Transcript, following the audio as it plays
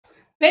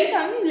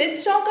Welcome.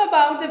 Let's talk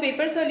about the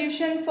paper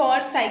solution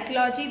for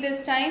psychology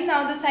this time.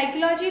 Now the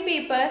psychology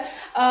paper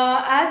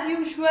as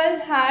usual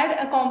had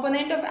a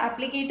component of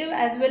applicative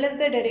as well as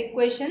the direct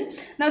question.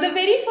 Now the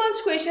very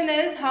first question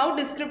is how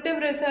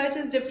descriptive research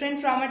is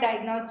different from a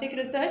diagnostic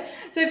research.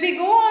 So if we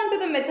go on to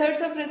the methods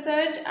of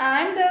research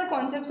and the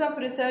concepts of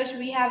research,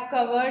 we have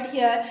covered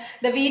here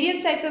the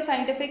various types of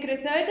scientific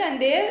research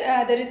and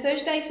there the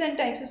research types and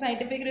types of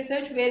scientific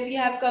research, where we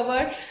have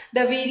covered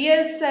the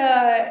various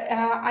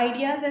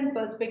ideas and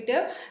perspectives.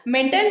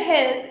 Mental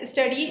health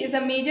study is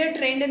a major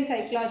trend in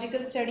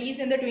psychological studies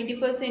in the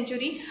 21st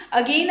century.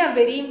 Again, a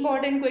very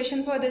important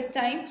question for this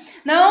time.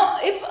 Now,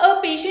 if a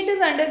patient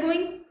is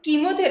undergoing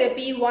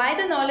chemotherapy, why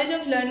the knowledge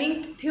of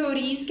learning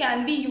theories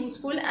can be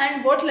useful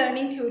and what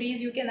learning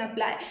theories you can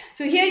apply.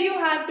 So here you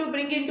have to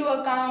bring into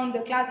account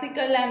the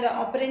classical and the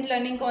operant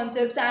learning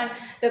concepts and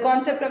the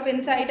concept of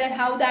insight and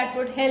how that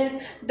would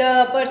help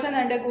the person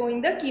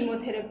undergoing the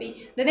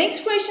chemotherapy. The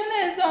next question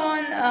is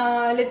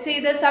on let's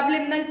say the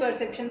subliminal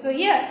perception. So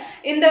here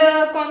in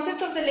the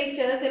concept of the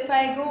lectures, if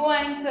I go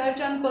and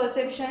search on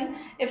perception,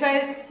 if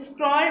I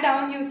scroll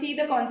down, you see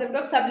the concept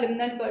of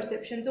subliminal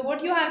perception. So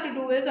what you have to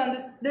do is on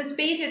this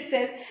page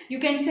itself, you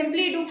can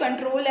simply do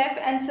Control F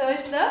and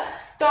search the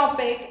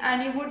topic,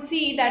 and you would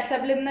see that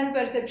subliminal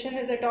perception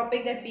is a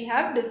topic that we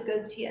have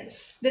discussed here.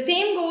 The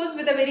same goes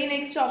with the very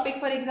next topic.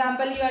 For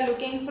example, you are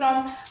looking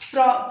from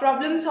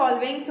problem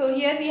solving. So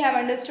here we have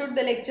understood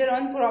the lecture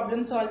on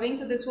problem solving.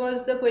 So this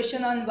was the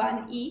question on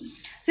 1E.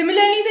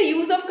 Similarly, the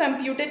use of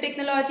computer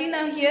technology.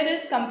 Now here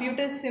is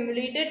computer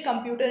simulated,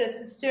 computer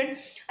assisted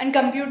and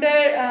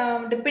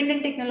computer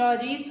dependent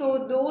technology.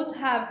 So those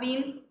have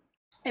been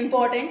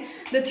important.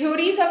 The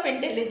theories of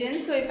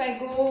intelligence. So if I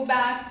go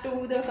back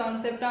to the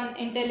concept on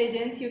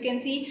intelligence, you can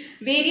see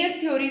various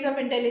theories of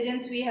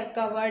intelligence we have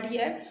covered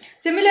here.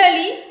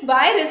 Similarly,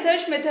 why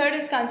research method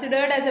is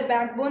considered as a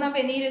backbone of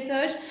any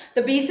research.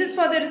 The basis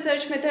for the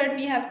research method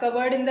we have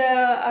covered in the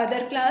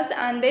other class,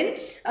 and then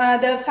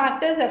the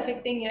factors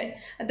affecting it.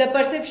 The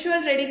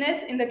perceptual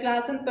readiness in the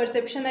class on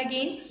perception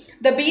again.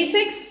 The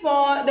basis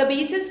for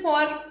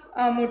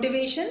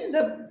motivation,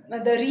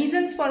 the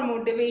reasons for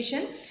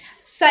motivation.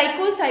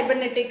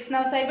 Psycho-cybernetics.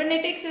 Now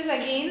cybernetics is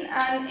again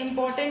an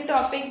important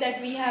topic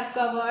that we have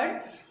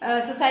covered.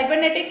 So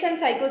cybernetics and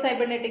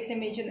psycho-cybernetics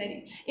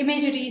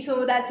imagery.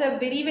 So that's a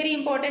very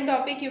important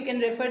topic. You can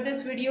refer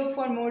this video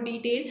for more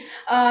detail.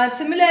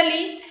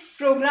 Similarly,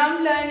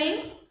 programmed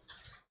learning.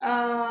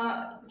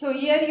 So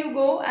here you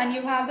go and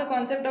you have the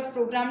concept of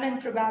programmed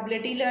and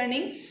probability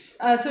learning.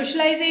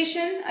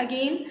 Socialization,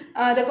 again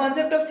the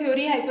concept of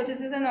theory,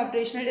 hypothesis and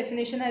operational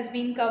definition has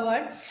been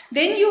covered.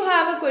 Then you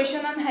have a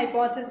question on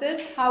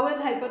hypothesis. How is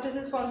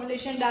hypothesis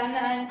formulation done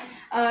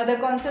and the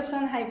concepts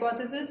on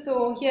hypothesis.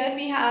 So here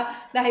we have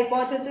the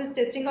hypothesis,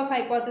 testing of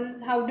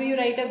hypothesis, how do you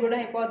write a good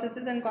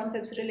hypothesis and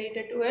concepts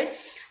related to it.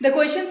 The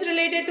questions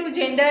related to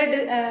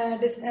gender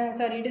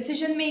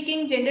decision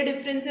making, gender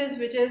differences,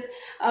 which is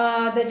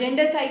the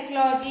gender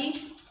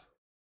psychology.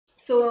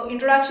 So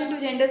introduction to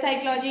gender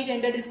psychology,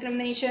 gender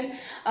discrimination,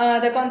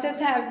 the concepts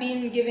have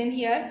been given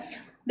here.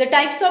 The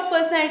types of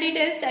personality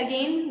test,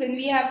 again when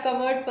we have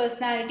covered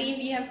personality,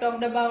 we have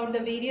talked about the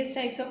various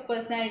types of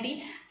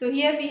personality. So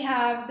here we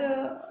have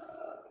the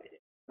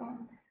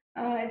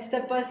it's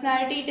the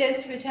personality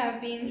test which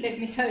have been, let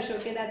me search,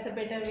 okay, that's a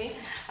better way.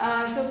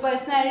 So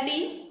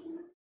personality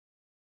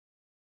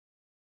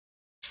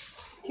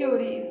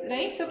theories,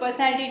 right? So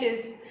personality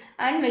tests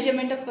and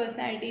measurement of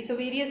personality. So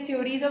various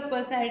theories of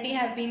personality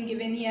have been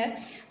given here.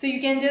 So you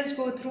can just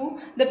go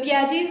through. The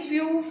Piaget's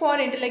view for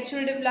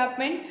intellectual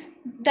development.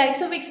 Types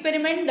of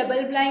experiment,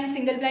 double blind,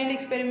 single blind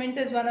experiments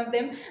is one of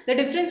them. The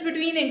difference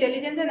between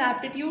intelligence and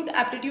aptitude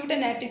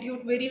and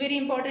attitude, very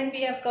important.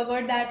 We have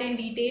covered that in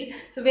detail.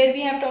 So where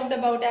we have talked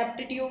about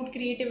aptitude,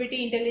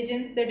 creativity,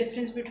 intelligence, the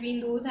difference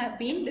between those have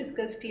been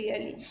discussed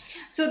clearly.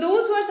 So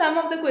those were some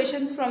of the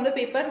questions from the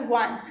paper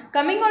 1.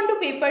 Coming on to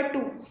paper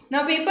 2.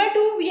 Now paper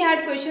 2, we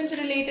had questions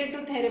related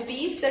to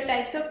therapies, the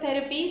types of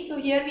therapies. So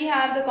here we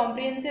have the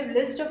comprehensive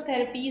list of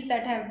therapies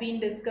that have been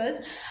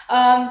discussed.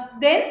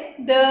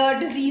 Then the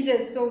diseases.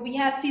 So we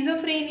have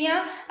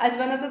schizophrenia as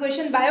one of the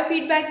questions.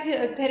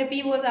 Biofeedback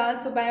therapy was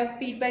asked. So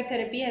biofeedback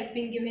therapy has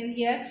been given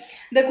here.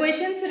 The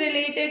questions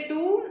related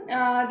to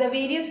the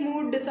various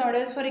mood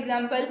disorders, for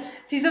example,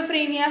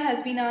 schizophrenia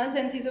has been asked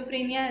and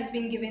schizophrenia has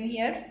been given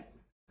here.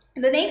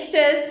 The next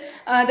is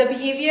the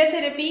behavior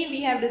therapy.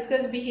 We have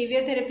discussed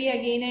behavior therapy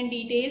again in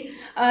detail.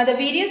 The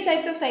various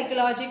types of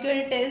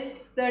psychological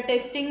tests, the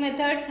testing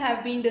methods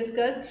have been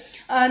discussed.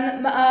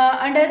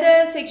 Under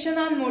the section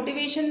on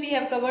motivation, we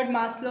have covered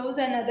Maslow's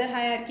and other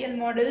hierarchical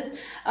models.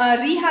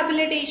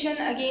 Rehabilitation,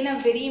 again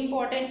a very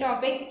important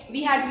topic.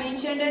 We had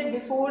mentioned it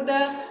before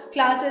the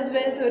class as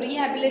well. So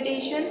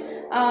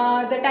rehabilitation,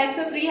 the types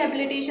of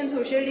rehabilitation,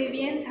 social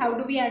deviance, how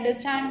do we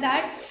understand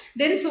that?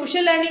 Then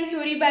social learning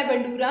theory by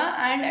Bandura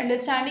and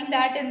understanding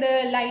that in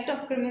the light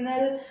of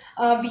criminal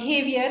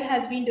behavior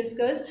has been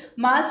discussed.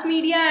 Mass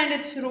media and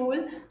its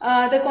role,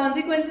 the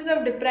consequences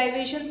of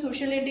deprivation,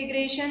 social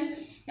integration,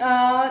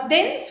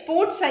 Then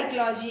sports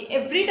psychology.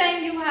 Every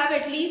time you have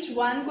at least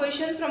one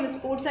question from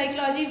sports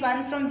psychology,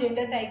 one from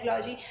gender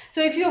psychology.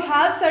 So if you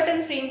have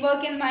certain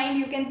framework in mind,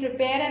 you can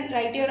prepare and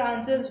write your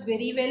answers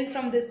very well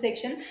from this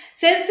section.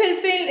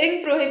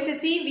 Self-fulfilling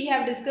prophecy we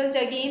have discussed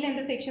again in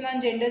the section on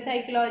gender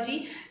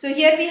psychology. So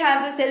here we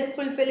have the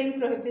self-fulfilling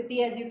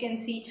prophecy, as you can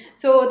see.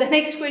 So the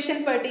next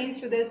question pertains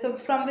to this. So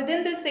from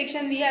within this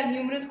section we have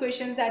numerous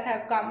questions that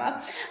have come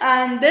up,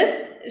 and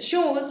this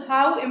shows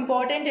how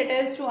important it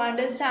is to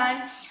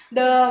understand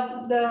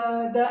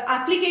the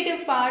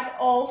applicative part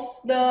of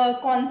the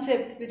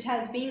concept which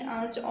has been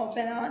asked off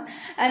and on.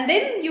 And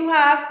then you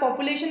have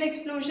population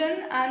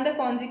explosion and the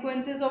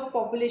consequences of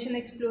population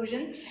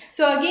explosion.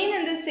 So again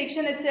in this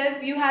section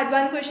itself you had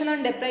one question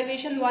on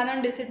deprivation, one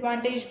on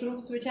disadvantaged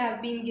groups, which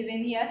have been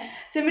given here.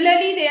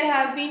 Similarly, there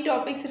have been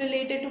topics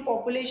related to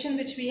population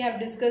which we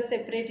have discussed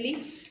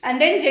separately, and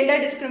then gender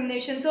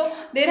discrimination. So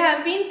there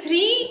have been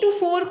 3 to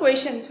 4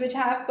 questions which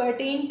have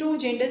pertained to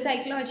gender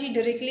psychology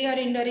directly or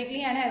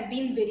indirectly and have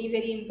been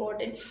very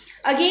important.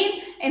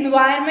 Again,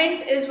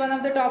 environment is one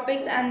of the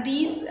topics, and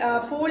these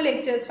 5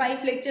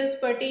 lectures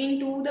pertain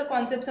to the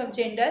concepts of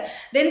gender.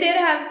 Then there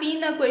have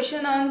been a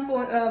question on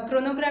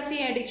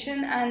pornography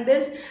addiction, and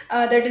this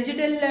the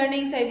digital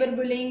learning,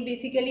 cyberbullying,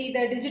 basically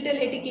the digital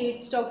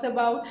etiquettes talks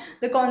about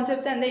the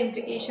concepts and the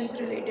implications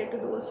related to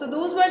those. So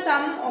those were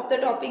some of the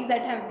topics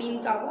that have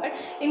been covered.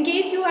 In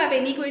case you have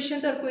any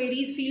questions or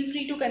queries, feel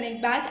free to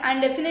connect back,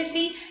 and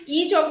definitely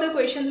each of the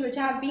questions which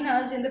have been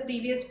asked in the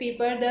previous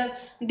paper, the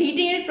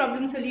detailed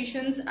problem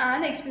solutions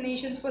and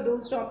explanations for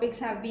those topics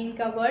have been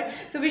covered.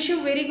 So wish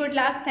you very good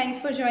luck. Thanks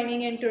for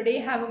joining in today.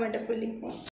 Have a wonderful evening.